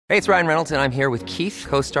Hey, it's Ryan Reynolds, and I'm here with Keith,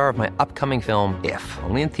 co-star of my upcoming film, If,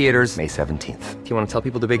 only in theaters May 17th. Do you want to tell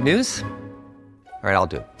people the big news? All right, I'll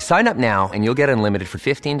do it. Sign up now and you'll get unlimited for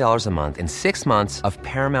 $15 a month and 6 months of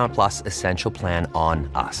Paramount Plus Essential Plan on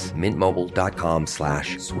us.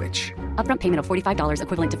 MintMobile.com/switch. Upfront payment of $45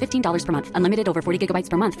 equivalent to $15 per month. Unlimited over 40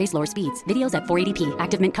 gigabytes per month. Face lower speeds. Videos at 480p.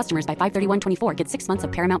 Active Mint customers by 531.24 get 6 months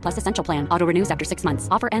of Paramount Plus Essential Plan. Auto renews after 6 months.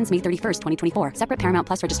 Offer ends May 31st, 2024. Separate Paramount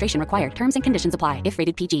Plus registration required. Terms and conditions apply if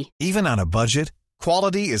rated PG. Even on a budget,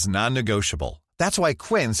 quality is non-negotiable. That's why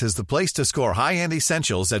Quince is the place to score high-end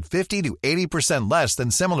essentials at 50 to 80% less than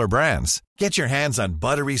similar brands. Get your hands on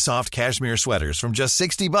buttery soft cashmere sweaters from just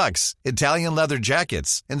 $60, Italian leather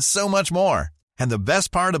jackets, and so much more. And the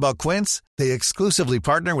best part about Quince, they exclusively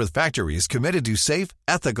partner with factories committed to safe,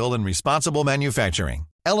 ethical, and responsible manufacturing.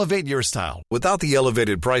 Elevate your style without the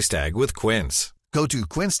elevated price tag with Quince. Go to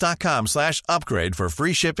quince.com/upgrade for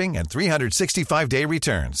free shipping and 365-day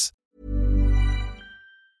returns.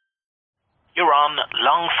 You're on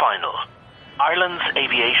Long Final, Ireland's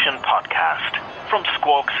aviation podcast from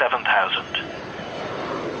Squawk 7000.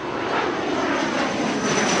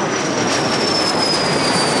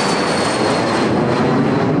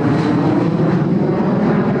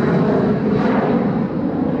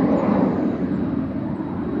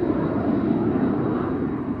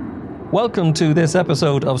 Welcome to this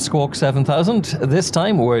episode of Squawk 7000. This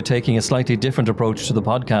time we're taking a slightly different approach to the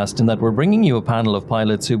podcast in that we're bringing you a panel of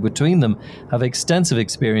pilots who between them have extensive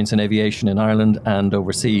experience in aviation in Ireland and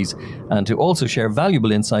overseas, and who also share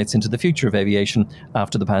valuable insights into the future of aviation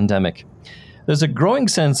after the pandemic. There's a growing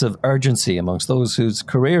sense of urgency amongst those whose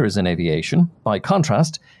career is in aviation. By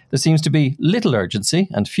contrast, there seems to be little urgency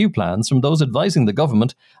and few plans from those advising the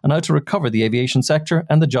government on how to recover the aviation sector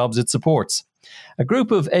and the jobs it supports. A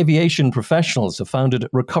group of aviation professionals have founded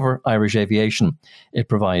Recover Irish Aviation. It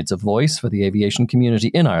provides a voice for the aviation community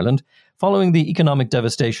in Ireland following the economic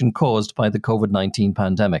devastation caused by the COVID-19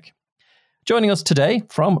 pandemic. Joining us today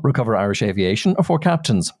from Recover Irish Aviation are four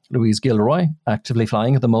captains: Louise Gilroy, actively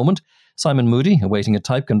flying at the moment; Simon Moody, awaiting a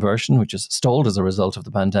type conversion which is stalled as a result of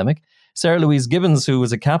the pandemic; Sarah Louise Gibbons, who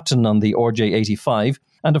was a captain on the RJ85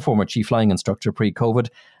 and a former chief flying instructor pre-COVID;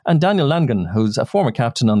 and Daniel Langan, who's a former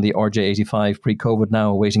captain on the RJ85 pre-COVID,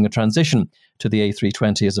 now awaiting a transition to the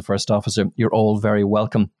A320 as a first officer. You're all very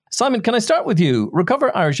welcome. Simon, can I start with you?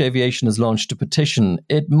 Recover Irish Aviation has launched a petition.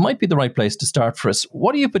 It might be the right place to start for us.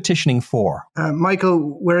 What are you petitioning for?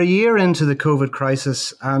 Michael, we're a year into the COVID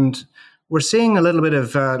crisis and we're seeing a little bit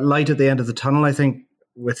of light at the end of the tunnel, I think,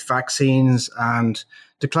 with vaccines and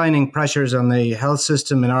declining pressures on the health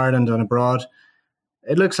system in Ireland and abroad.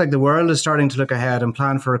 It looks like the world is starting to look ahead and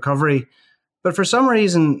plan for recovery. But for some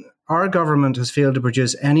reason, our government has failed to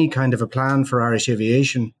produce any kind of a plan for Irish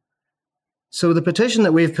aviation. So the petition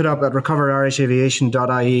that we've put up at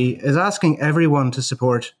recoveririshaviation.ie is asking everyone to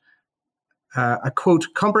support a,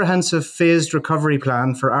 quote, comprehensive phased recovery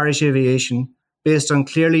plan for Irish aviation based on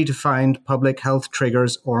clearly defined public health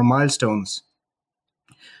triggers or milestones.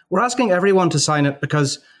 We're asking everyone to sign it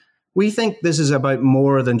because we think this is about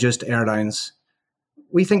more than just airlines.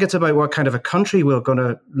 We think it's about what kind of a country we're going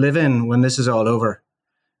to live in when this is all over.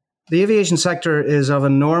 The aviation sector is of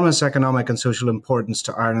enormous economic and social importance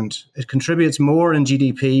to Ireland. It contributes more in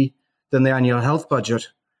GDP than the annual health budget.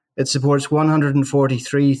 It supports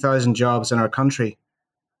 143,000 jobs in our country.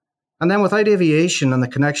 And then without aviation and the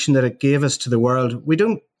connection that it gave us to the world, we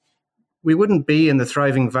wouldn't be in the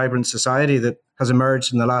thriving, vibrant society that has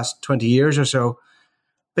emerged in the last 20 years or so.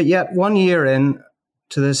 But yet, 1 year in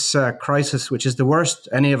to this crisis, which is the worst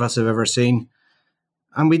any of us have ever seen,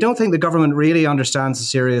 and we don't think the government really understands the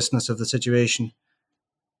seriousness of the situation.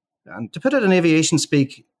 And to put it in aviation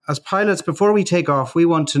speak, as pilots, before we take off, we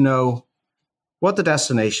want to know what the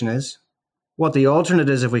destination is, what the alternate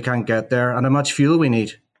is if we can't get there, and how much fuel we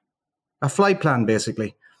need. A flight plan,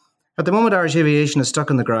 basically. At the moment, Irish aviation is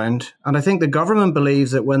stuck on the ground, and I think the government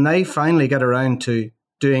believes that when they finally get around to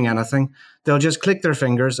doing anything, they'll just click their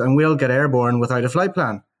fingers and we'll get airborne without a flight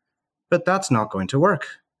plan. But that's not going to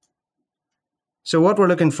work. So what we're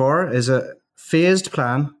looking for is a phased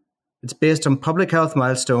plan. It's based on public health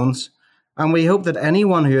milestones, and we hope that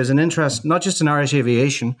anyone who has an interest, not just in Irish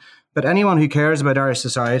aviation, but anyone who cares about Irish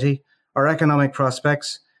society, our economic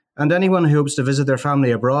prospects, and anyone who hopes to visit their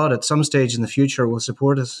family abroad at some stage in the future will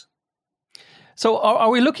support us. So are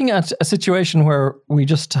we looking at a situation where we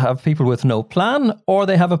just have people with no plan, or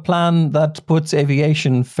they have a plan that puts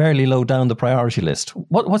aviation fairly low down the priority list?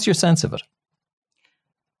 What's your sense of it?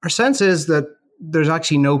 Our sense is that there's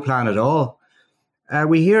actually no plan at all.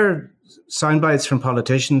 We hear sound bites from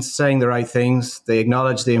politicians saying the right things. They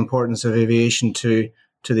acknowledge the importance of aviation to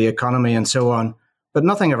the economy and so on. but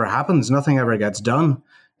nothing ever happens. Nothing ever gets done.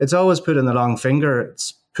 It's always put in the long finger.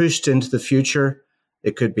 It's pushed into the future.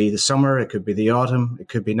 It could be the summer. It could be the autumn. It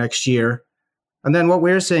could be next year. And then what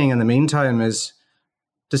we're seeing in the meantime is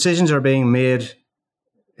decisions are being made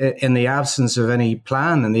in the absence of any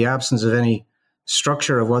plan, in the absence of any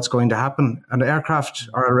structure of what's going to happen. And aircraft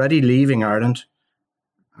are already leaving Ireland.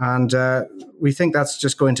 And we think that's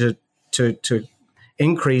just going to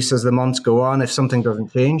increase as the months go on if something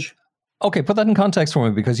doesn't change. Okay, put that in context for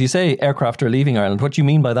me, because you say aircraft are leaving Ireland. What you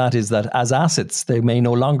mean by that is that as assets, they may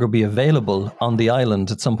no longer be available on the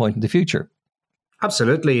island at some point in the future.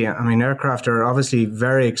 Absolutely. I mean, aircraft are obviously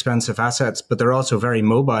very expensive assets, but they're also very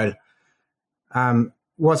mobile.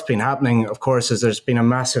 What's been happening, of course, is there's been a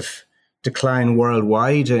massive decline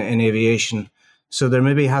worldwide in aviation. So there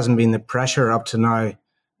maybe hasn't been the pressure up to now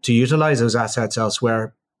to utilise those assets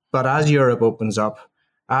elsewhere. But as Europe opens up,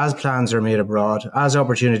 as plans are made abroad, as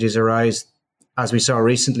opportunities arise, as we saw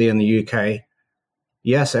recently in the UK,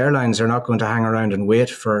 yes, airlines are not going to hang around and wait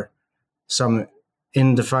for some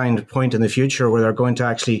indefined point in the future where they're going to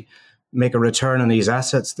actually make a return on these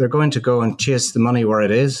assets. They're going to go and chase the money where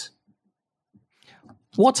it is.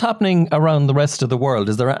 What's happening around the rest of the world?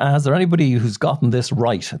 Has there anybody who's gotten this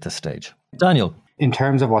right at this stage? Daniel? In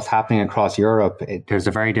terms of what's happening across Europe, there's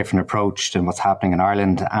a very different approach than what's happening in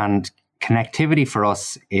Ireland. And connectivity for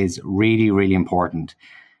us is really, really important.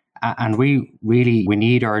 And we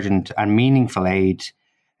need urgent and meaningful aid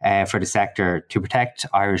for the sector to protect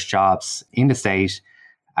Irish jobs in the state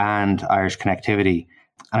and Irish connectivity.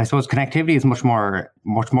 And I suppose connectivity is much more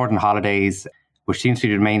than holidays, which seems to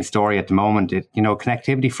be the main story at the moment.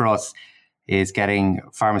 Connectivity for us is getting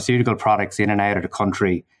pharmaceutical products in and out of the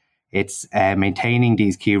country. It's maintaining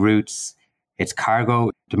these key routes. It's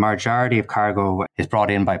cargo. The majority of cargo is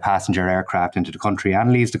brought in by passenger aircraft into the country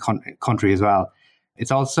and leaves the country as well.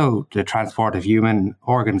 It's also the transport of human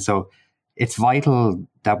organs. So it's vital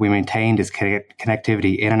that we maintain this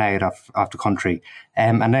connectivity in and out of the country.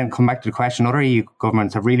 And then come back to the question, other EU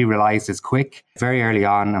governments have really realised this quick, very early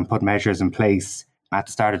on, and put measures in place at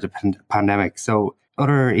the start of the pandemic. So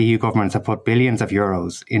other EU governments have put billions of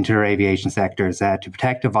euros into their aviation sectors to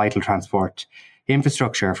protect the vital transport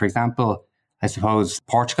infrastructure. For example, I suppose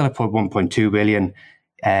Portugal have put 1.2 billion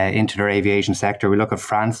into their aviation sector. We look at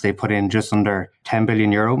France, they put in just under 10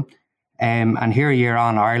 billion euro. And here a year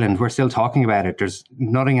on, Ireland, we're still talking about it.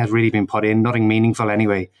 Nothing has really been put in, nothing meaningful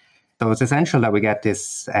anyway. So it's essential that we get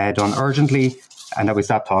this done urgently and that we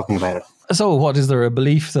stop talking about it. So what, is there a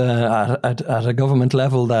belief at a government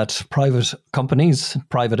level that private companies,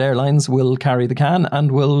 private airlines will carry the can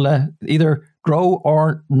and will either grow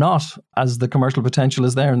or not as the commercial potential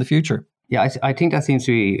is there in the future? Yeah, I think that seems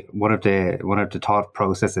to be one of the thought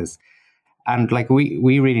processes. And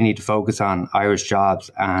we really need to focus on Irish jobs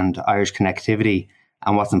and Irish connectivity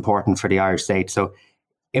and what's important for the Irish state. So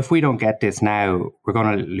if we don't get this now, we're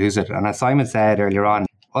going to lose it. And as Simon said earlier on,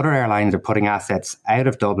 other airlines are putting assets out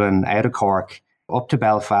of Dublin, out of Cork, up to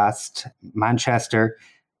Belfast, Manchester.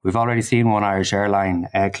 We've already seen one Irish airline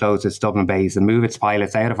close its Dublin base and move its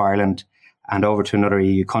pilots out of Ireland and over to another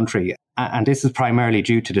EU country. And this is primarily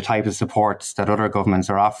due to the type of supports that other governments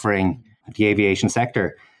are offering the aviation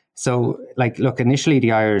sector. So, initially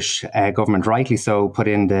the Irish government, rightly so, put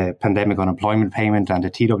in the pandemic unemployment payment and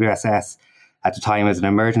the TWSS at the time as an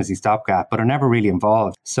emergency stopgap, but are never really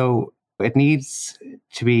involved. So it needs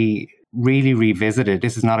to be really revisited.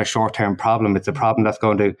 This is not a short-term problem. It's a problem that's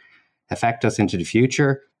going to affect us into the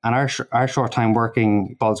future. And our short-time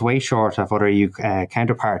working falls way short of other EU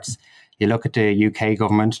counterparts. You look at the UK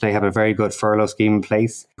government, they have a very good furlough scheme in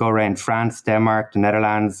place. Go around France, Denmark, the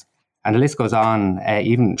Netherlands, and the list goes on.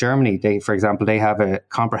 Even Germany, for example, they have a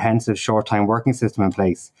comprehensive short-time working system in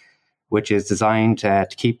place, which is designed to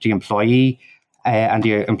keep the employee and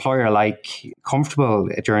the employer alike comfortable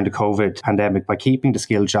during the COVID pandemic by keeping the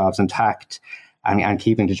skilled jobs intact and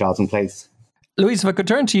keeping the jobs in place. Louise, if I could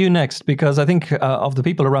turn to you next, because I think of the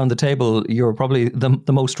people around the table, you're probably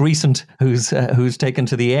the most recent who's taken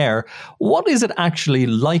to the air. What is it actually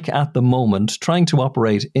like at the moment trying to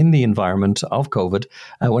operate in the environment of COVID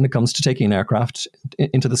when it comes to taking an aircraft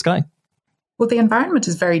into the sky? Well, the environment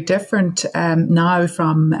is very different now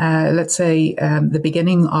from, the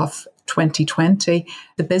beginning of 2020.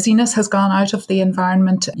 The busyness has gone out of the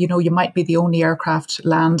environment. You might be the only aircraft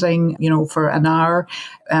landing, for an hour.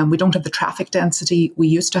 We don't have the traffic density we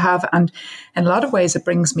used to have. And in a lot of ways, it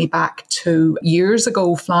brings me back to years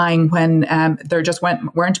ago flying when there just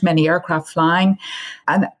weren't many aircraft flying.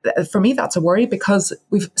 And for me, that's a worry because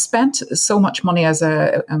we've spent so much money as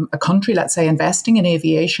a country, let's say, investing in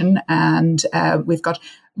aviation. And we've got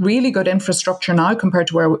really good infrastructure now compared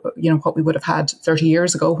to where, what we would have had 30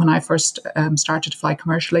 years ago when I first started to fly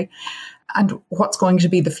commercially. And what's going to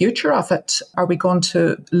be the future of it? Are we going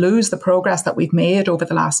to lose the progress that we've made over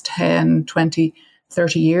the last 10, 20,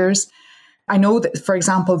 30 years? I know that, for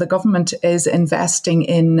example, the government is investing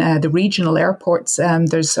in the regional airports.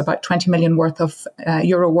 There's about 20 million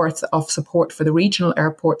euro worth of support for the regional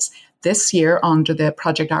airports this year under the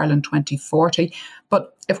Project Ireland 2040.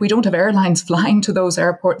 But if we don't have airlines flying to those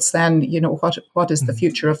airports, then, what is the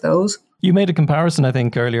future of those? You made a comparison, I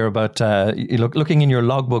think, earlier about looking in your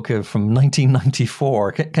logbook from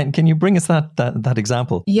 1994. Can you bring us that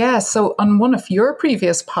example? Yeah, so on one of your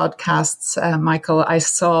previous podcasts, Michael, I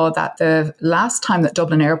saw that the last time that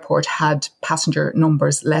Dublin Airport had passenger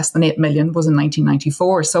numbers less than 8 million was in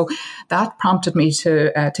 1994. So that prompted me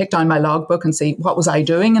to take down my logbook and see what was I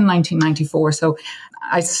doing in 1994. So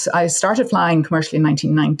I started flying commercially in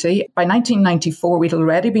 1990. By 1994, we'd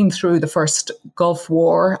already been through the first Gulf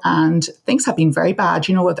War and things had been very bad.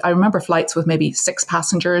 I remember flights with maybe 6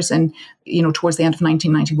 passengers and, towards the end of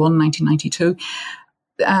 1991, 1992.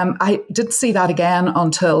 I didn't see that again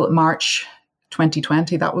until March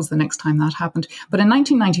 2020. That was the next time that happened. But in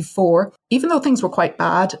 1994, even though things were quite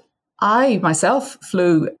bad, I myself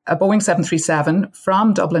flew a Boeing 737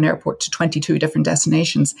 from Dublin Airport to 22 different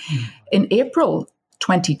destinations. In April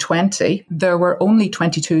 2020, there were only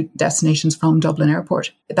 22 destinations from Dublin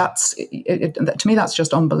Airport. To me, that's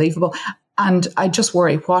just unbelievable. And I just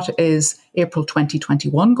worry, what is April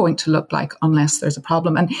 2021 going to look like unless there's a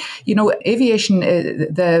problem? And, aviation,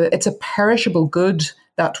 it's a perishable good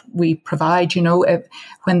that we provide.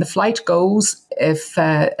 When the flight goes, if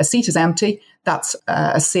a seat is empty, that's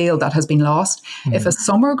a sale that has been lost. If a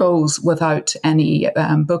summer goes without any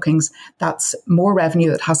bookings, that's more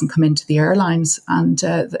revenue that hasn't come into the airlines. And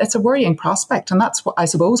it's a worrying prospect. And that's, I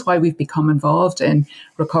suppose, why we've become involved in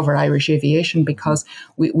Recover Irish Aviation, because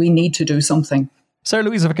we need to do something. Sarah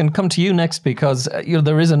Louise, if I can come to you next, because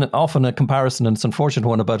there is often a comparison, and it's an unfortunate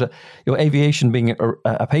one, about aviation being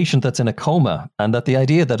a patient that's in a coma, and that the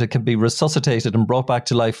idea that it can be resuscitated and brought back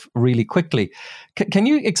to life really quickly. Can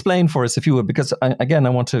you explain for us, if you would, because I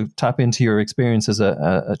want to tap into your experience as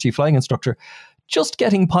a chief flying instructor. Just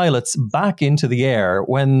getting pilots back into the air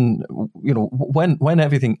when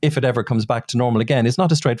everything, if it ever comes back to normal again, is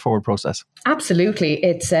not a straightforward process. Absolutely.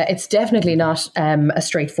 It's definitely not a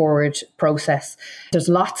straightforward process. There's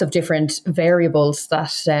lots of different variables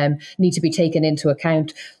that need to be taken into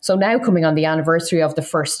account. So now, coming on the anniversary of the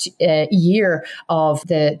first year of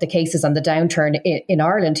the cases and the downturn in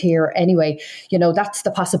Ireland here anyway, that's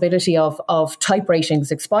the possibility of type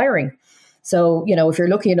ratings expiring. So, if you're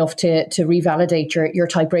lucky enough to revalidate your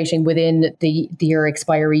type rating within your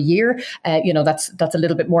expiry year, that's a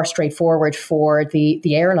little bit more straightforward for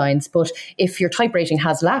the airlines. But if your type rating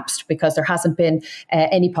has lapsed because there hasn't been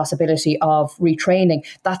any possibility of retraining,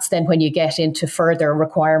 that's then when you get into further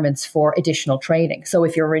requirements for additional training. So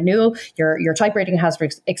if your type rating has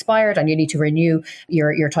expired and you need to renew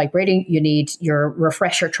your type rating, you need your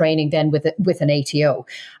refresher training then with an ATO.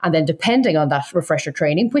 And then depending on that refresher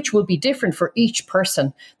training, which will be different for each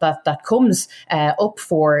person that comes up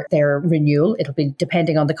for their renewal. It'll be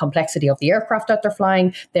depending on the complexity of the aircraft that they're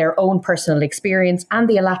flying, their own personal experience, and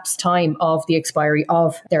the elapsed time of the expiry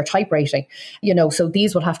of their type rating. So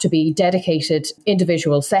these will have to be dedicated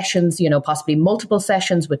individual sessions, possibly multiple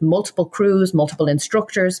sessions with multiple crews, multiple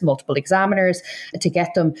instructors, multiple examiners to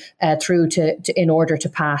get them through to in order to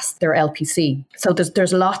pass their LPC. So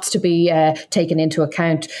there's lots to be taken into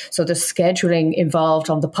account. So the scheduling involved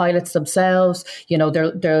on the pilots themselves.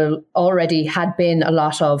 There already had been a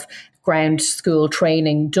lot of ground school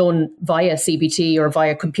training done via CBT or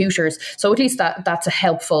via computers. So at least that's a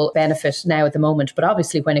helpful benefit now at the moment. But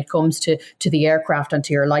obviously when it comes to the aircraft and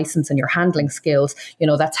to your license and your handling skills,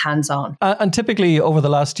 that's hands-on. And typically over the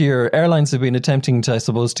last year, airlines have been attempting to, I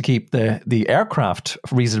suppose, to keep the aircraft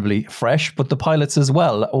reasonably fresh, but the pilots as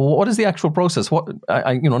well. What is the actual process?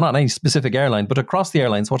 Not any specific airline, but across the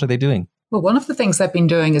airlines, what are they doing? Well, one of the things I've been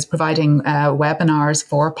doing is providing webinars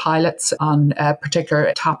for pilots on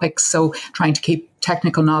particular topics. So trying to keep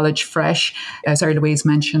technical knowledge fresh. Sarah Louise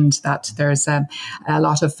mentioned that there's a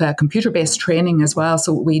lot of computer-based training as well.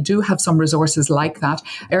 So we do have some resources like that.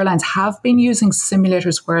 Airlines have been using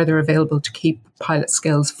simulators where they're available to keep pilot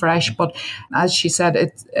skills fresh. But as she said,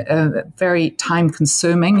 it's very time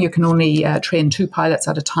consuming. You can only train 2 pilots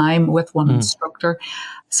at a time with one instructor.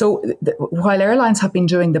 So while airlines have been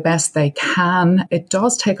doing the best they can, it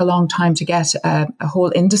does take a long time to get a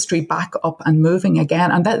whole industry back up and moving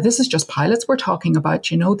again. And this is just pilots we're talking about,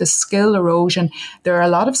 the skill erosion. There are a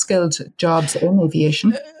lot of skilled jobs in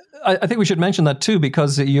aviation. I think we should mention that too,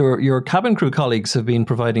 because your cabin crew colleagues have been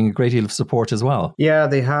providing a great deal of support as well. Yeah,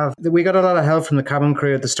 they have. We got a lot of help from the cabin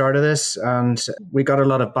crew at the start of this, and we got a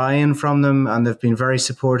lot of buy-in from them, and they've been very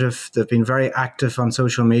supportive. They've been very active on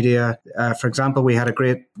social media. For example, we had a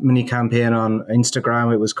great mini campaign on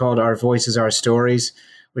Instagram. It was called Our Voices, Our Stories,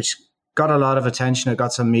 which got a lot of attention. It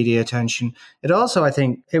got some media attention. It also, I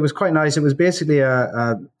think, it was quite nice. It was basically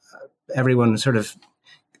everyone sort of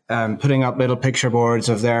putting up little picture boards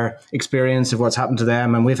of their experience of what's happened to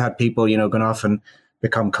them. And we've had people, going off and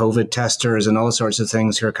become COVID testers and all sorts of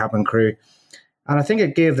things who are cabin crew. And I think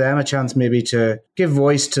it gave them a chance maybe to give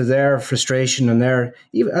voice to their frustration and I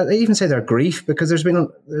even say their grief, because there's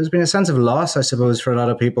been a sense of loss, I suppose, for a lot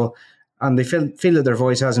of people. And they feel that their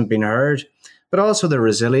voice hasn't been heard, but also their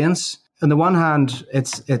resilience. On the one hand,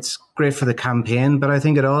 it's great for the campaign, but I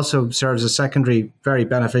think it also serves a secondary, very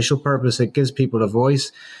beneficial purpose. It gives people a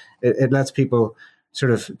voice. It lets people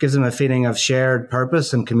gives them a feeling of shared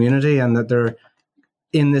purpose and community, and that they're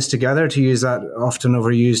in this together, to use that often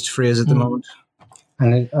overused phrase at the moment.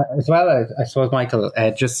 And as well, I suppose, Michael,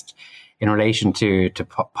 just in relation to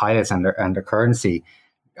pilots and their currency,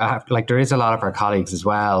 there is a lot of our colleagues as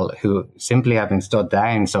well who simply have been stood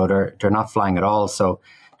down, so they're not flying at all. So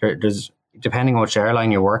there's, depending on which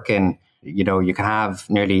airline you work in, you can have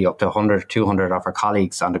nearly up to 100, 200 of our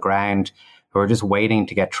colleagues on the ground who are just waiting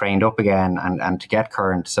to get trained up again and to get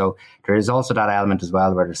current. So there is also that element as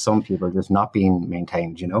well, where there's some people just not being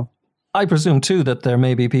maintained, I presume too that there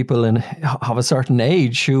may be people of a certain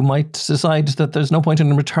age who might decide that there's no point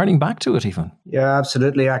in returning back to it even. Yeah,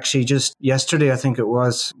 absolutely. Actually, just yesterday, I think it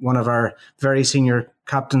was, one of our very senior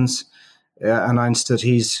captains announced that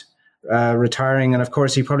he's retiring. And of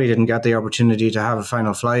course, he probably didn't get the opportunity to have a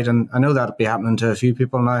final flight. And I know that'll be happening to a few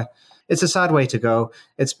people now. It's a sad way to go.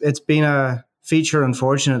 It's been a feature,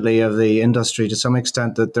 unfortunately, of the industry to some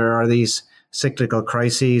extent, that there are these cyclical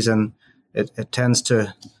crises, and it tends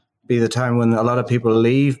to be the time when a lot of people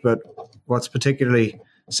leave. But what's particularly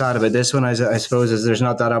sad about this one, I suppose, is there's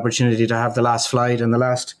not that opportunity to have the last flight and the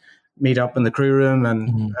last meet up in the crew room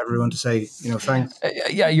and everyone to say, thanks.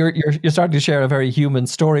 Yeah, you're starting to share a very human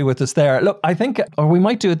story with us there. Look, I think what we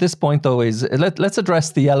might do at this point, though, is let's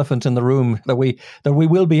address the elephant in the room that we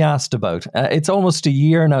will be asked about. It's almost a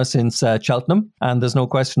year now since Cheltenham, and there's no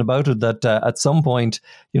question about it that at some point,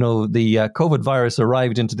 the COVID virus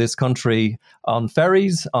arrived into this country on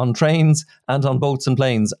ferries, on trains, and on boats and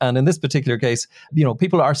planes. And in this particular case,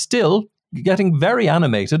 people are still getting very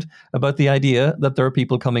animated about the idea that there are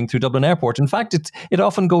people coming through Dublin Airport. In fact, it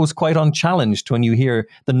often goes quite unchallenged when you hear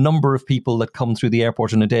the number of people that come through the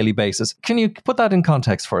airport on a daily basis. Can you put that in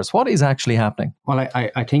context for us? What is actually happening? Well,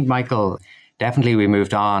 I think, Michael, definitely we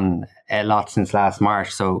moved on a lot since last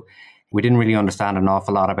March. So we didn't really understand an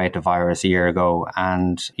awful lot about the virus a year ago.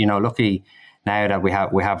 And, lucky now that we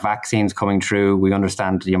have vaccines coming through, we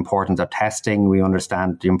understand the importance of testing. We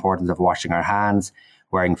understand the importance of washing our hands,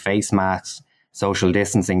 wearing face masks, social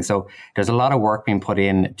distancing. So there's a lot of work being put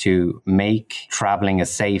in to make traveling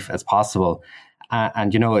as safe as possible.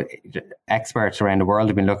 And experts around the world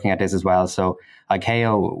have been looking at this as well. So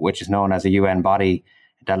ICAO, which is known as a UN body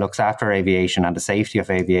that looks after aviation and the safety of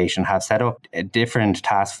aviation, have set up different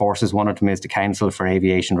task forces. One of them is the Council for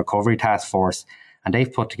Aviation Recovery Task Force. And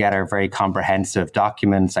they've put together very comprehensive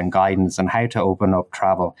documents and guidance on how to open up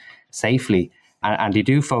travel safely. And they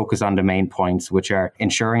do focus on the main points, which are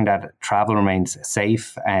ensuring that travel remains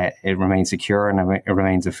safe, it remains secure, and it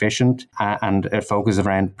remains efficient. And it focuses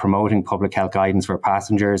around promoting public health guidance for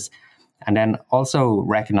passengers. And then also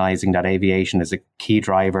recognizing that aviation is a key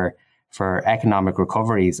driver for economic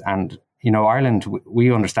recoveries. And, Ireland,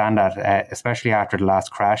 we understand that, especially after the last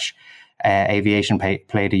crash, aviation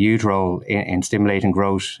played a huge role in stimulating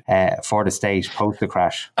growth for the state post the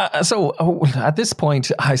crash. So at this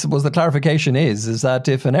point, I suppose the clarification is that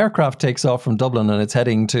if an aircraft takes off from Dublin and it's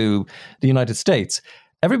heading to the United States,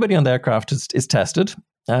 everybody on the aircraft is tested,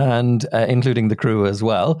 and including the crew as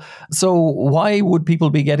well. So why would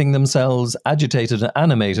people be getting themselves agitated and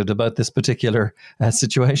animated about this particular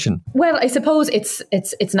situation? Well, I suppose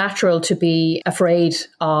it's natural to be afraid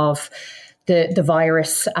of the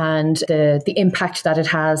virus and the impact that it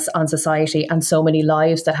has on society and so many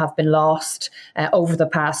lives that have been lost over the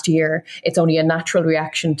past year. It's only a natural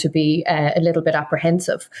reaction to be a little bit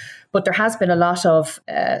apprehensive. But there has been a lot of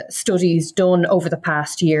studies done over the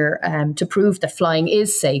past year to prove that flying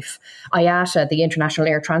is safe. IATA, the International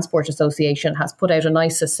Air Transport Association, has put out a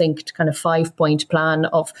nice, succinct kind of 5-point plan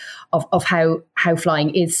of how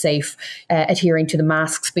flying is safe, adhering to the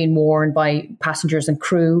masks being worn by passengers and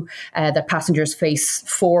crew, that passengers face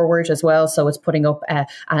forward as well. So it's putting up,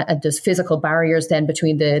 there's physical barriers then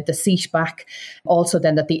between the seat back. Also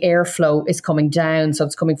then that the airflow is coming down. So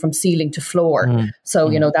it's coming from ceiling to floor. So,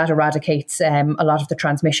 that eradicates a lot of the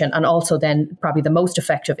transmission. And also then probably the most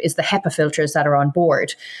effective is the HEPA filters that are on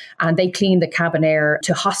board. And they clean the cabin air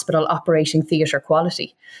to hospital operating theatre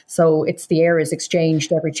quality. So the air is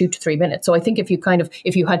exchanged every 2 to 3 minutes. So I think if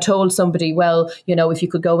you had told somebody, well, if you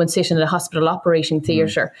could go and sit in a hospital operating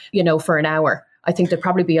theatre, for an hour, I think there'd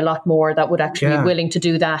probably be a lot more that would actually be willing to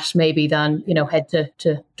do that maybe than, head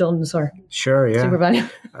to Duns or SuperValu.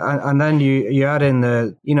 And then you add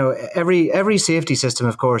in every safety system,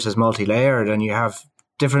 of course, is multi-layered, and you have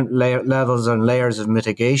different levels and layers of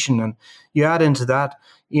mitigation. And you add into that,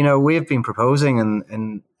 we've been proposing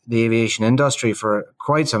in the aviation industry for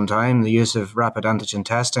quite some time the use of rapid antigen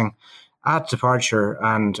testing at departure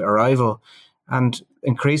and arrival. And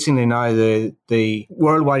increasingly now the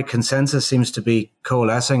worldwide consensus seems to be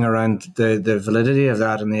coalescing around the validity of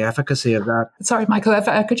that and the efficacy of that. Sorry, Michael, if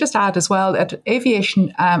I could just add as well that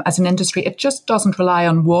aviation as an industry, it just doesn't rely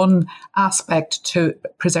on one aspect to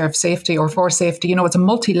preserve safety or for safety. It's a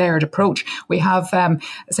multi-layered approach. We have,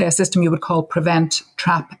 say, a system you would call prevent,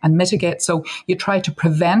 trap and mitigate. So you try to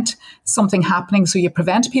prevent something happening. So you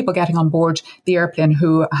prevent people getting on board the airplane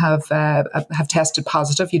who have tested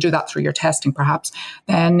positive. You do that through your testing, perhaps.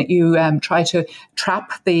 Then you try to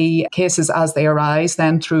trap the cases as they arise,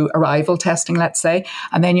 then through arrival testing, let's say,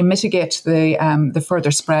 and then you mitigate the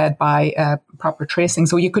further spread by proper tracing.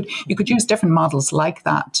 So you could use different models like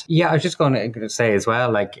that. Yeah, I was just going to say as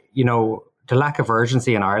well, the lack of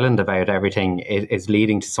urgency in Ireland about everything is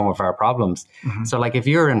leading to some of our problems. So if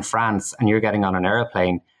you're in France and you're getting on an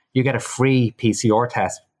airplane, you get a free PCR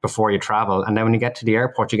test before you travel, and then when you get to the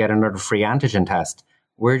airport, you get another free antigen test.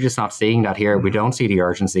 We're just not seeing that here. We don't see the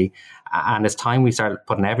urgency. And it's time we start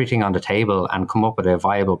putting everything on the table and come up with a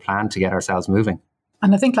viable plan to get ourselves moving.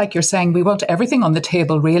 And I think, like you're saying, we want everything on the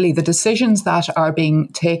table, really. The decisions that are being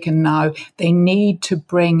taken now, they need to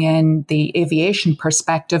bring in the aviation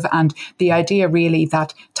perspective and the idea, really,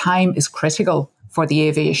 that time is critical for the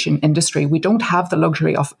aviation industry. We don't have the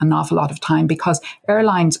luxury of an awful lot of time because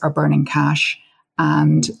airlines are burning cash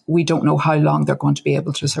and we don't know how long they're going to be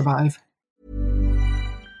able to survive.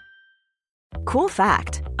 Cool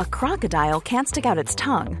fact, a crocodile can't stick out its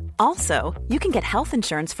tongue. Also, you can get health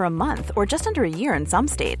insurance for a month or just under a year in some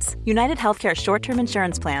states. United Healthcare short-term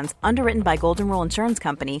insurance plans, underwritten by Golden Rule Insurance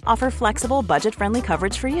Company, offer flexible, budget-friendly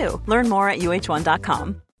coverage for you. Learn more at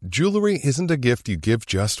uh1.com. Jewelry isn't a gift you give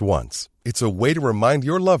just once. It's a way to remind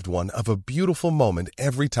your loved one of a beautiful moment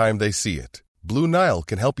every time they see it. Blue Nile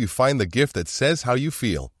can help you find the gift that says how you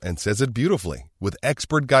feel and says it beautifully, with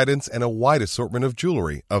expert guidance and a wide assortment of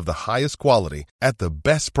jewelry of the highest quality at the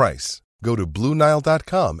best price. Go to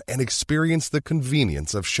BlueNile.com and experience the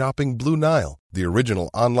convenience of shopping Blue Nile, the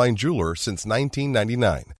original online jeweler since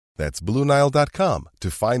 1999. That's BlueNile.com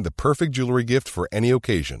to find the perfect jewelry gift for any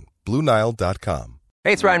occasion. BlueNile.com.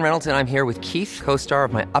 Hey, it's Ryan Reynolds, and I'm here with Keith, co-star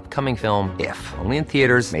of my upcoming film, If, only in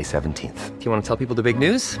theaters May 17th. Do you want to tell people the big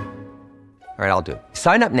news? All right, I'll do it.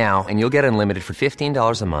 Sign up now and you'll get unlimited for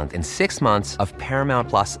 $15 a month and 6 months of Paramount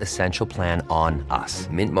Plus Essential Plan on us.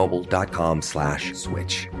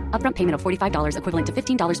 MintMobile.com/switch. Upfront payment of $45 equivalent to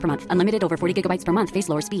 $15 per month. Unlimited over 40 gigabytes per month. Face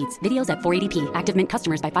lower speeds. Videos at 480p. Active Mint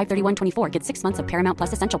customers by 531.24 get 6 months of Paramount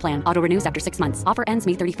Plus Essential Plan. Auto renews after 6 months. Offer ends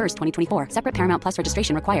May 31st, 2024. Separate Paramount Plus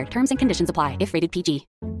registration required. Terms and conditions apply if rated PG.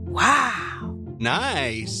 Wow.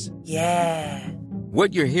 Nice. Yeah.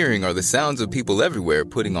 What you're hearing are the sounds of people everywhere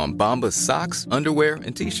putting on Bombas socks, underwear,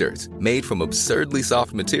 and T-shirts made from absurdly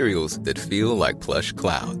soft materials that feel like plush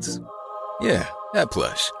clouds. Yeah, that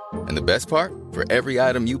plush. And the best part? For every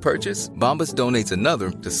item you purchase, Bombas donates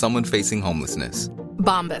another to someone facing homelessness.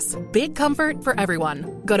 Bombas. Big comfort for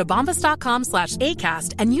everyone. Go to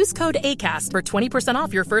bombas.com/ACAST and use code ACAST for 20%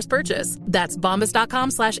 off your first purchase. That's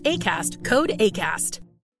bombas.com/ACAST. Code ACAST.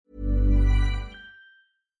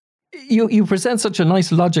 You present such a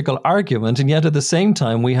nice logical argument, and yet at the same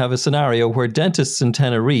time we have a scenario where dentists in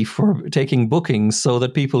Tenerife were taking bookings so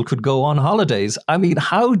that people could go on holidays. I mean,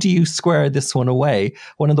 how do you square this one away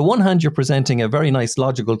when on the one hand you're presenting a very nice,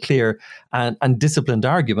 logical, clear and disciplined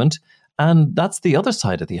argument, and that's the other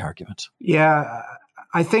side of the argument? Yeah,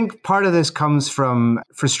 I think part of this comes from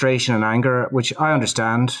frustration and anger, which I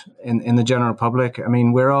understand in the general public. I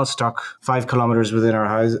mean, we're all stuck 5 kilometers within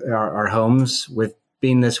our homes. We've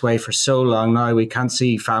been this way for so long now. We can't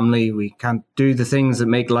see family. We can't do the things that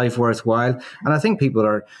make life worthwhile. And I think people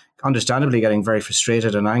are understandably getting very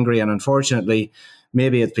frustrated and angry. And unfortunately,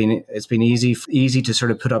 maybe it's been easy to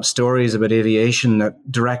sort of put up stories about aviation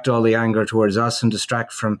that direct all the anger towards us and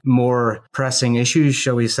distract from more pressing issues,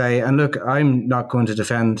 shall we say. And look, I'm not going to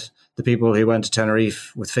defend the people who went to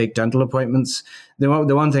Tenerife with fake dental appointments. The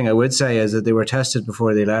one thing I would say is that they were tested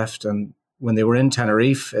before they left, and when they were in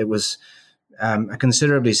Tenerife, it was a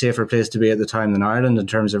considerably safer place to be at the time than Ireland in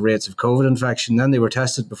terms of rates of COVID infection. Then they were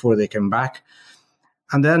tested before they came back.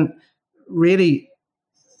 And then really,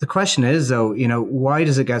 the question is, though, why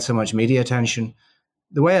does it get so much media attention?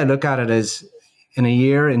 The way I look at it is,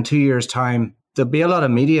 in 2 years' time, there'll be a lot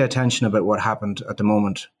of media attention about what happened at the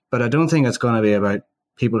moment. But I don't think it's going to be about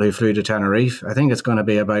people who flew to Tenerife. I think it's going to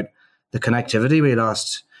be about the connectivity we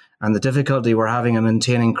lost and the difficulty we're having in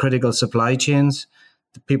maintaining critical supply chains,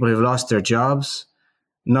 the people who've lost their jobs,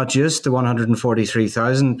 not just the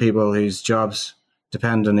 143,000 people whose jobs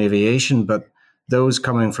depend on aviation, but those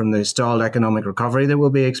coming from the stalled economic recovery that we'll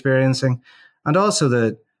be experiencing, and also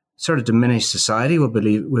the sort of diminished society we'll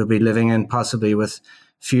be living in, possibly with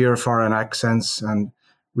fewer foreign accents and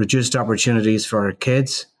reduced opportunities for our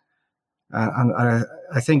kids. And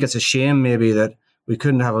I think it's a shame maybe that we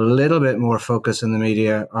couldn't have a little bit more focus in the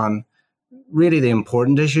media on really the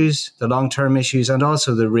important issues, the long-term issues, and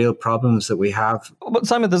also the real problems that we have. But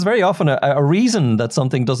Simon, there's very often a reason that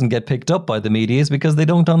something doesn't get picked up by the media is because they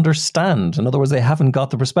don't understand. In other words, they haven't got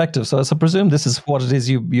the perspective. So I presume this is what it is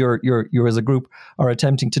you're as a group are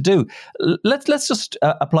attempting to do. Let's just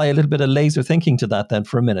apply a little bit of laser thinking to that then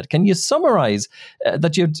for a minute. Can you summarize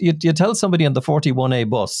that you tell somebody on the 41A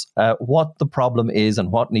bus what the problem is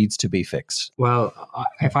and what needs to be fixed? Well,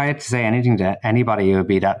 if I had to say anything to anybody, it would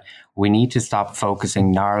be that we need to stop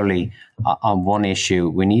focusing narrowly on one issue.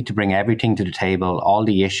 We need to bring everything to the table, all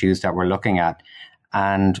the issues that we're looking at,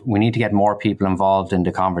 and we need to get more people involved in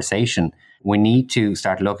the conversation. We need to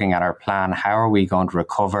start looking at our plan. How are we going to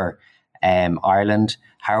recover Ireland?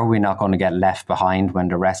 How are we not going to get left behind when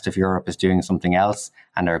the rest of Europe is doing something else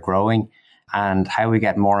and they're growing? And how we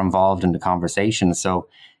get more involved in the conversation. So,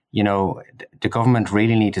 the government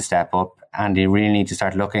really need to step up, and they really need to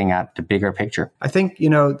start looking at the bigger picture. I think,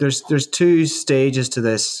 there's two stages to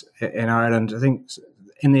this in Ireland. I think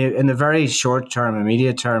in the very short term,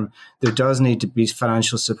 immediate term, there does need to be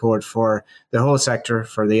financial support for the whole sector,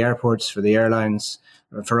 for the airports, for the airlines,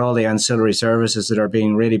 for all the ancillary services that are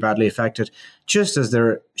being really badly affected, just as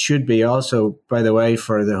there should be also, by the way,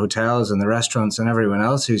 for the hotels and the restaurants and everyone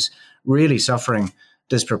else who's really suffering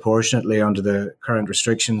disproportionately under the current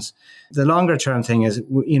restrictions. The longer term thing is,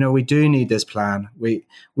 we do need this plan. We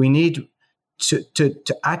need to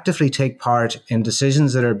actively take part in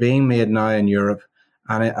decisions that are being made now in Europe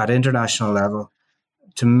and at international level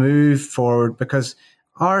to move forward, because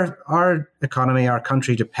our economy, our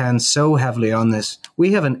country depends so heavily on this.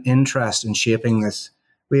 We have an interest in shaping this.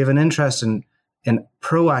 We have an interest in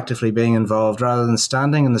proactively being involved rather than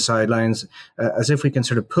standing in the sidelines as if we can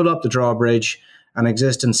sort of pull up the drawbridge and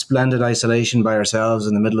exist in splendid isolation by ourselves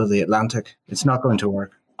in the middle of the Atlantic. It's not going to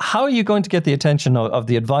work. How are you going to get the attention of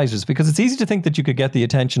the advisors? Because it's easy to think that you could get the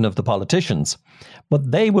attention of the politicians,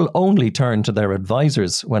 but they will only turn to their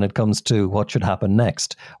advisors when it comes to what should happen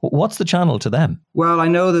next. What's the channel to them? Well, I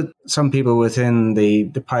know that some people within the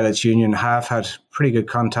pilots union have had pretty good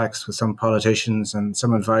contacts with some politicians and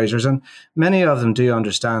some advisors, and many of them do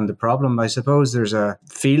understand the problem. I suppose there's a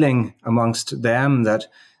feeling amongst them that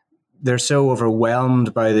they're so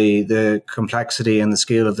overwhelmed by the complexity and the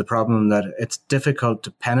scale of the problem that it's difficult to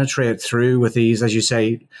penetrate through with these, as you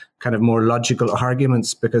say, kind of more logical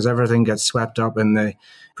arguments, because everything gets swept up in the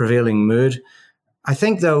prevailing mood. I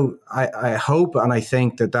think, though, I hope and I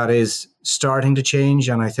think that is starting to change,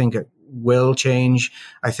 and I think it will change.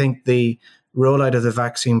 I think the rollout of the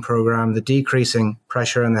vaccine program, the decreasing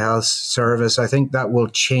pressure in the health service, I think that will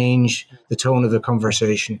change the tone of the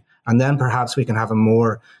conversation. And then perhaps we can have a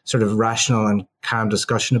more sort of rational and calm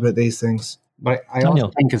discussion about these things. But I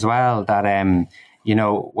also think as well that,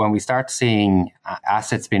 when we start seeing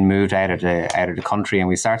assets being moved out of the country, and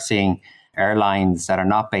we start seeing airlines that are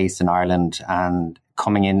not based in Ireland and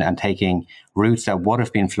coming in and taking routes that would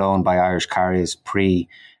have been flown by Irish carriers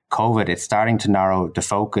pre-COVID, it's starting to narrow the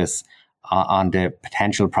focus on the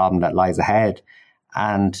potential problem that lies ahead.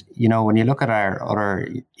 And, when you look at our other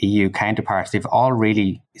EU counterparts, they've all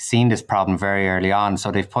really seen this problem very early on.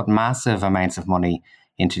 So they've put massive amounts of money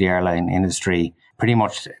into the airline industry pretty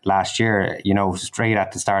much last year, straight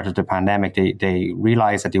at the start of the pandemic. They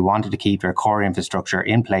realized that they wanted to keep their core infrastructure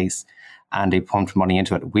in place, and they pumped money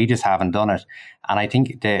into it. We just haven't done it. And I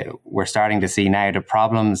think that we're starting to see now the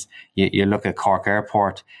problems. You look at Cork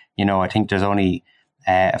Airport, I think there's only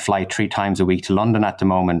a flight 3 times a week to London at the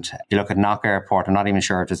moment. You look at Knock Airport, I'm not even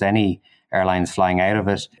sure if there's any airlines flying out of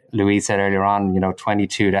it. Louise said earlier on,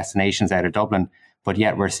 22 destinations out of Dublin, but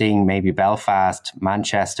yet we're seeing maybe Belfast,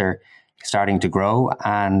 Manchester starting to grow.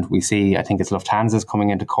 And we see, I think it's Lufthansa's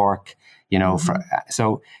coming into Cork,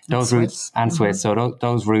 so those routes and Swiss. So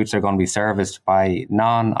those routes are going to be serviced by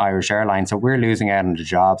non-Irish airlines. So we're losing out on the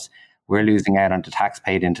jobs. We're losing out on the tax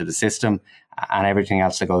paid into the system and everything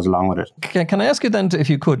else that goes along with it. Can I ask you then, if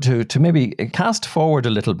you could, to maybe cast forward a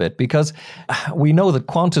little bit, because we know that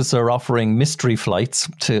Qantas are offering mystery flights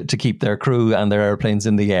to keep their crew and their airplanes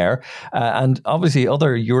in the air. And obviously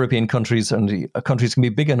other European countries and the countries can be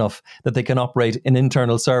big enough that they can operate an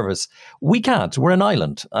internal service. We can't. We're an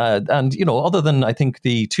island. And, other than, I think,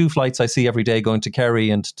 the 2 flights I see every day going to Kerry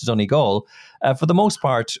and to Donegal, for the most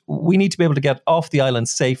part, we need to be able to get off the island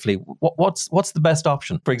safely. What's the best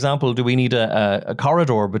option? For example, do we need a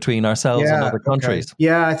corridor between ourselves and other countries? Okay.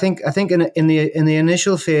 Yeah, I think in the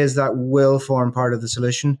initial phase that will form part of the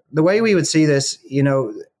solution. The way we would see this,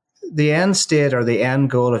 the end state or the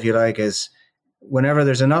end goal, if you like, is whenever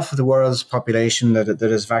there's enough of the world's population that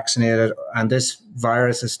is vaccinated and this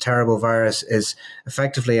terrible virus, is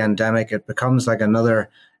effectively endemic, it becomes like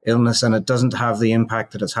another illness and it doesn't have the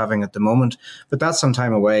impact that it's having at the moment. But that's some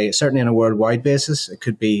time away, certainly on a worldwide basis. It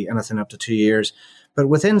could be anything up to 2 years. But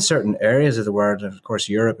within certain areas of the world, and of course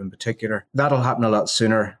Europe in particular, that'll happen a lot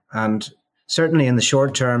sooner. And certainly in the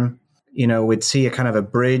short term, we'd see a kind of a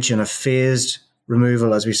bridge and a phased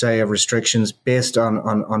removal, as we say, of restrictions based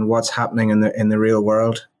on what's happening in the real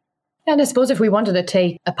world. And I suppose if we wanted to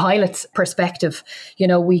take a pilot's perspective, we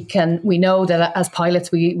know that as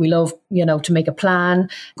pilots, we love, to make a plan.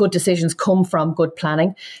 Good decisions come from good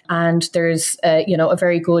planning. And there's, a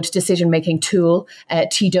very good decision-making tool,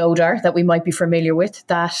 TDODR, that we might be familiar with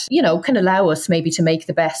that, can allow us maybe to make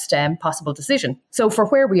the best possible decision. So for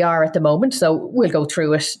where we are at the moment, so we'll go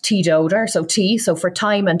through it, TDODR, so for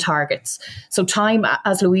time and targets. So time,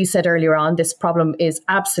 as Louise said earlier on, this problem is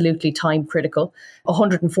absolutely time critical.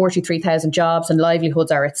 143,000 jobs and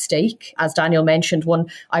livelihoods are at stake. As Daniel mentioned, one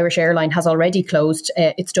Irish airline has already closed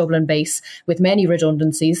its Dublin base with many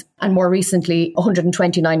redundancies. And more recently,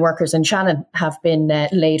 129 workers in Shannon have been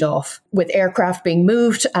laid off, with aircraft being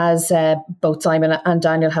moved, as both Simon and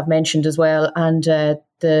Daniel have mentioned as well, and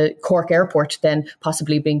the Cork airport then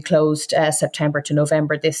possibly being closed September to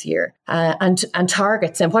November this year. And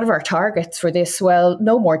targets. And what are our targets for this? Well,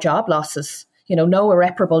 no more job losses. No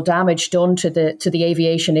irreparable damage done to the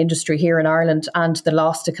aviation industry here in Ireland and the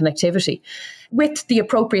loss to connectivity, with the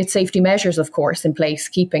appropriate safety measures, of course, in place,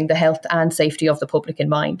 keeping the health and safety of the public in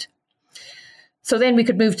mind. So then we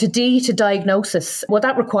could move to D, to diagnosis. Well,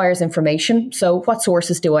 that requires information. So what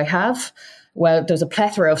sources do I have? Well, there's a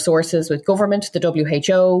plethora of sources with government, the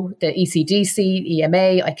WHO, the ECDC,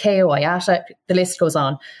 EMA, ICAO, IATA, the list goes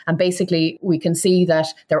on. And basically, we can see that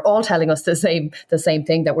they're all telling us the same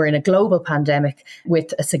thing, that we're in a global pandemic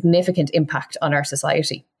with a significant impact on our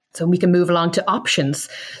society. So we can move along to options.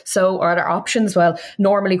 So are there options? Well,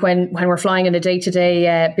 normally when we're flying in a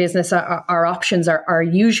day-to-day business, our options are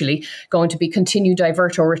usually going to be continue,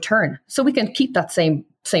 divert or return. So we can keep that same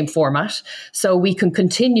format. So we can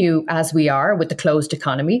continue as we are with the closed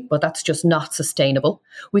economy, but that's just not sustainable.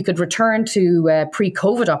 We could return to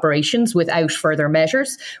pre-COVID operations without further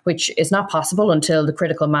measures, which is not possible until the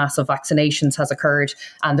critical mass of vaccinations has occurred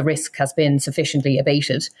and the risk has been sufficiently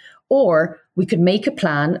abated. Or we could make a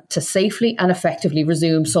plan to safely and effectively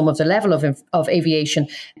resume some of the level of aviation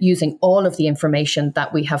using all of the information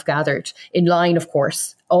that we have gathered, in line, of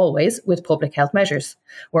course, always with public health measures.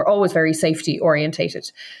 We're always very safety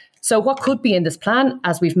orientated. So what could be in this plan?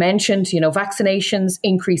 As we've mentioned, vaccinations,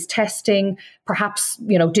 increased testing, perhaps,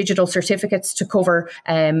 digital certificates to cover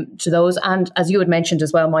to those. And as you had mentioned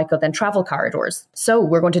as well, Michael, then travel corridors. So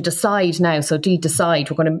we're going to decide now. So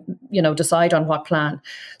decide. We're going to, decide on what plan.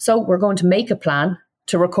 So we're going to make a plan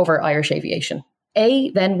to recover Irish aviation.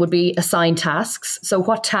 A then would be assign tasks. So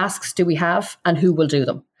what tasks do we have and who will do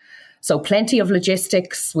them? So plenty of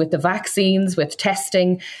logistics with the vaccines, with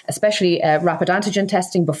testing, especially rapid antigen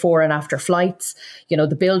testing before and after flights,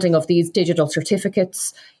 the building of these digital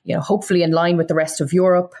certificates, hopefully in line with the rest of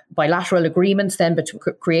Europe, bilateral agreements then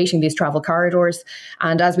creating these travel corridors.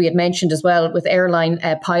 And as we had mentioned as well, with airline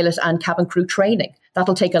pilot and cabin crew training.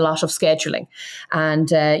 That'll take a lot of scheduling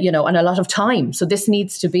and, and a lot of time. So this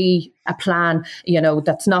needs to be a plan,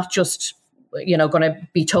 that's not just, going to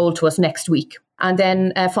be told to us next week. And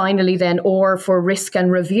then finally or for risk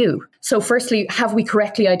and review. So firstly, have we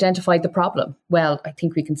correctly identified the problem? Well, I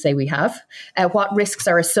think we can say we have. What risks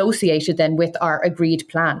are associated then with our agreed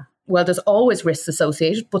plan? Well, there's always risks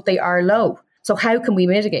associated, but they are low. So how can we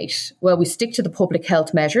mitigate? Well, we stick to the public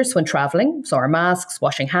health measures when travelling. So our masks,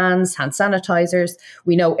 washing hands, hand sanitizers.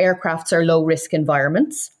 We know aircrafts are low risk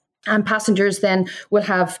environments. And passengers then will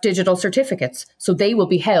have digital certificates. So they will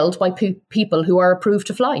be held by people who are approved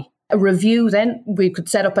to fly. A review, then we could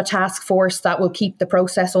set up a task force that will keep the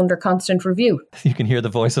process under constant review. You can hear the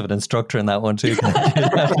voice of an instructor in that one too.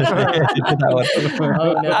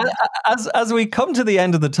 As we come to the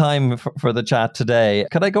end of the time for the chat today,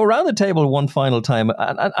 could I go around the table one final time?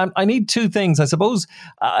 I need two things. I suppose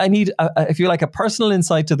I need, if you like, a personal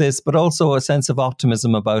insight to this, but also a sense of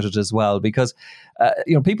optimism about it as well, because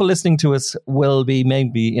people listening to us will be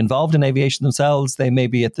maybe involved in aviation themselves. They may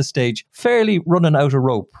be at this stage fairly running out of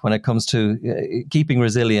rope when it comes to keeping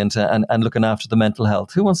resilient and looking after the mental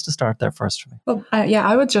health. Who wants to start there first for me? Well,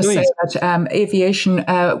 I would just say that aviation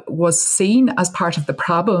was seen as part of the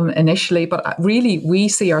problem initially, but really we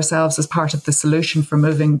see ourselves as part of the solution for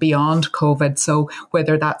moving beyond COVID. So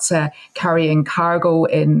whether that's carrying cargo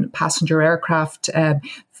in passenger aircraft,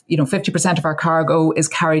 50% of our cargo is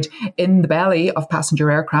carried in the belly of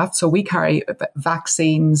passenger aircraft. So we carry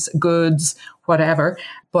vaccines, goods, whatever,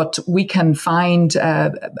 but we can find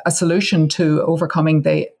a solution to overcoming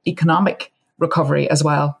the economic recovery as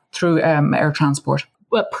well through air transport.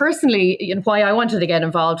 Well, personally, why I wanted to get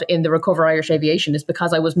involved in the Recover Irish Aviation is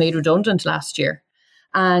because I was made redundant last year.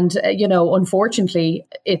 And, unfortunately,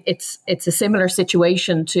 it's a similar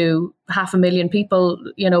situation to 500,000 people,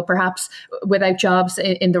 perhaps without jobs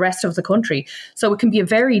in the rest of the country. So it can be a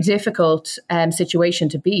very difficult situation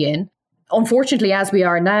to be in. Unfortunately, as we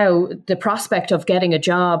are now, the prospect of getting a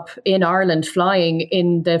job in Ireland flying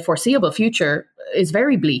in the foreseeable future is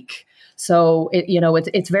very bleak. So,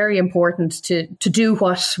 it's very important to do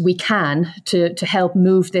what we can to help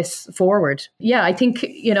move this forward. Yeah, I think,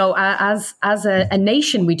 as a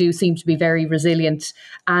nation, we do seem to be very resilient.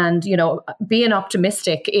 And, being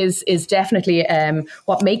optimistic is definitely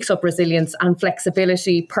what makes up resilience and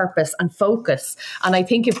flexibility, purpose and focus. And I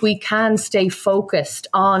think if we can stay focused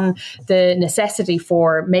on the necessity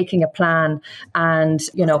for making a plan and,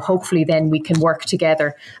 hopefully then we can work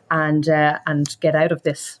together and get out of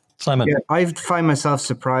this. Simon. Yeah, I find myself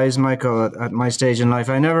surprised, Michael, at my stage in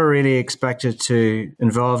life. I never really expected to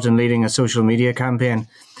involved in leading a social media campaign.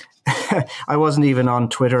 I wasn't even on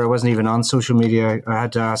Twitter. I wasn't even on social media. I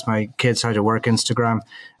had to ask my kids how to work Instagram.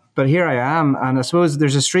 But here I am. And I suppose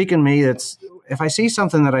there's a streak in me that's, if I see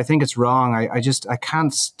something that I think it's wrong, I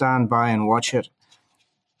can't stand by and watch it.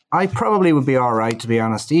 I probably would be all right, to be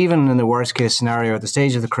honest. Even in the worst case scenario, at the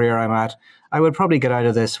stage of the career I'm at, I would probably get out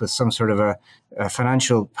of this with some sort of a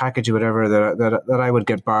financial package or whatever that I would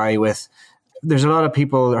get by with. There's a lot of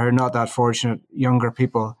people who are not that fortunate, younger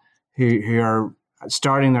people who are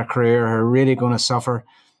starting their career, who are really going to suffer.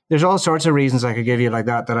 There's all sorts of reasons I could give you like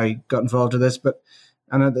that I got involved with this.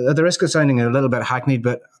 And at the risk of sounding a little bit hackneyed,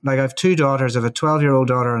 but like I have two daughters. I have a 12-year-old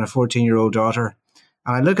daughter and a 14-year-old daughter.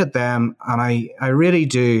 And I look at them and I really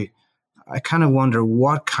do. I kind of wonder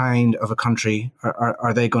what kind of a country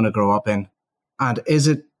are they going to grow up in? And is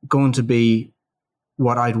it going to be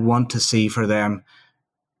what I'd want to see for them?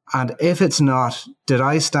 And if it's not, did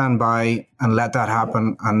I stand by and let that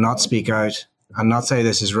happen and not speak out and not say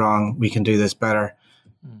this is wrong, we can do this better?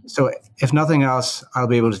 So if nothing else, I'll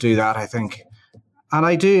be able to do that, I think. And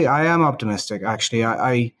I am optimistic, actually.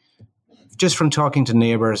 I just from talking to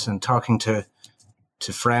neighbours and talking to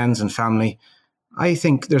friends and family, I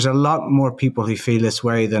think there's a lot more people who feel this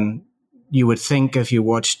way than you would think if you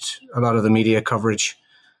watched a lot of the media coverage.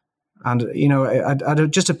 And,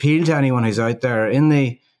 I'd just appeal to anyone who's out there in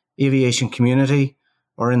the aviation community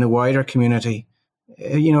or in the wider community.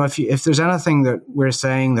 If there's anything that we're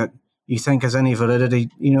saying that you think has any validity,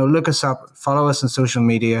 look us up, follow us on social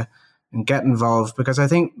media and get involved, because I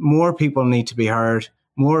think more people need to be heard,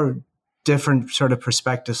 more different sort of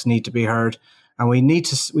perspectives need to be heard. And we need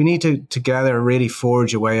to together really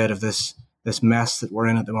forge a way out of this mess that we're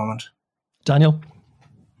in at the moment. Daniel?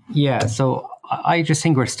 Yeah, so I just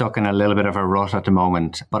think we're stuck in a little bit of a rut at the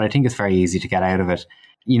moment, but I think it's very easy to get out of it.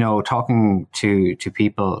 Talking to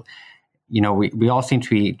people, we all seem to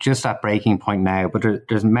be just at breaking point now, but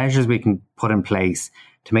there's measures we can put in place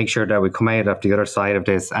to make sure that we come out of the other side of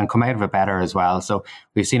this and come out of it better as well. So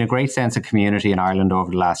we've seen a great sense of community in Ireland over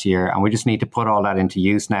the last year, and we just need to put all that into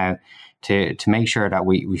use now to make sure that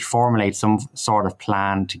we formulate some sort of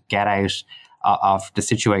plan to get out of the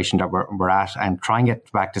situation that we're at and try and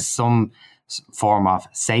get back to some form of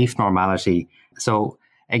safe normality. So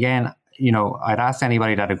again, I'd ask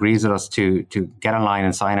anybody that agrees with us to get online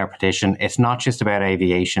and sign our petition. It's not just about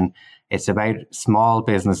aviation. It's about small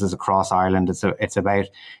businesses across Ireland. It's about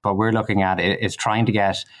what we're looking at is trying to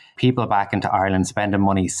get people back into Ireland spending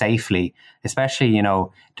money safely, especially, you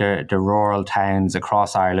know, the rural towns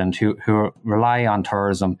across Ireland who rely on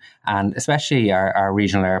tourism, and especially our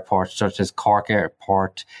regional airports such as Cork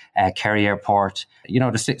Airport, Kerry Airport. You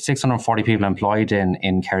know, the 640 people employed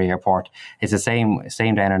in Kerry Airport is the same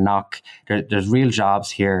down in Knock. There's real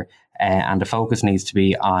jobs here. And the focus needs to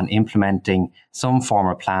be on implementing some form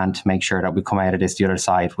of plan to make sure that we come out of this the other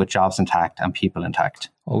side with jobs intact and people intact.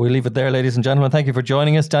 Well, we'll leave it there, ladies and gentlemen. Thank you for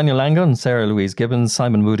joining us. Daniel Langan, Sarah Louise Gibbons,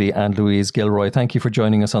 Simon Moody and Louise Gilroy. Thank you for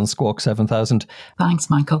joining us on Squawk 7000. Thanks,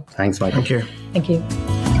 Michael. Thanks, Michael. Thank you. Thank you.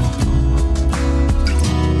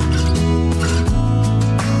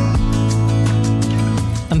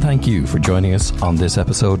 And thank you for joining us on this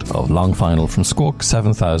episode of Long Final from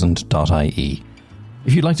squawk7000.ie.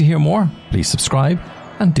 If you'd like to hear more, please subscribe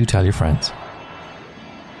and do tell your friends.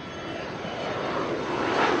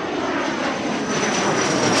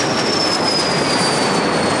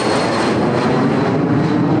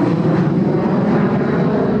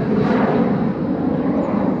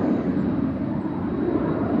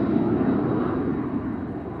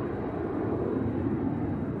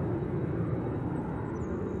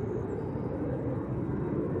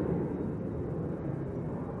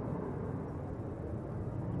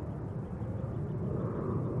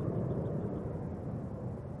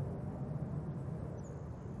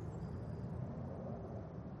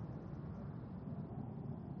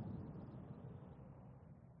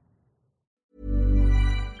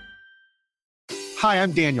 Hi,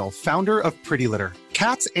 I'm Daniel, founder of Pretty Litter.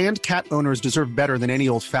 Cats and cat owners deserve better than any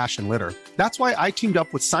old-fashioned litter. That's why I teamed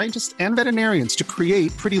up with scientists and veterinarians to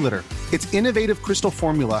create Pretty Litter. Its innovative crystal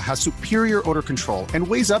formula has superior odor control and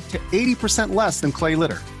weighs up to 80% less than clay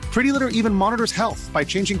litter. Pretty Litter even monitors health by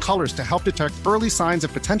changing colors to help detect early signs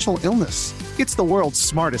of potential illness. It's the world's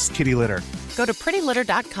smartest kitty litter. Go to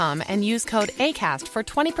prettylitter.com and use code ACAST for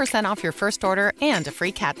 20% off your first order and a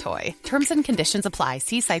free cat toy. Terms and conditions apply.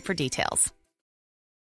 See site for details.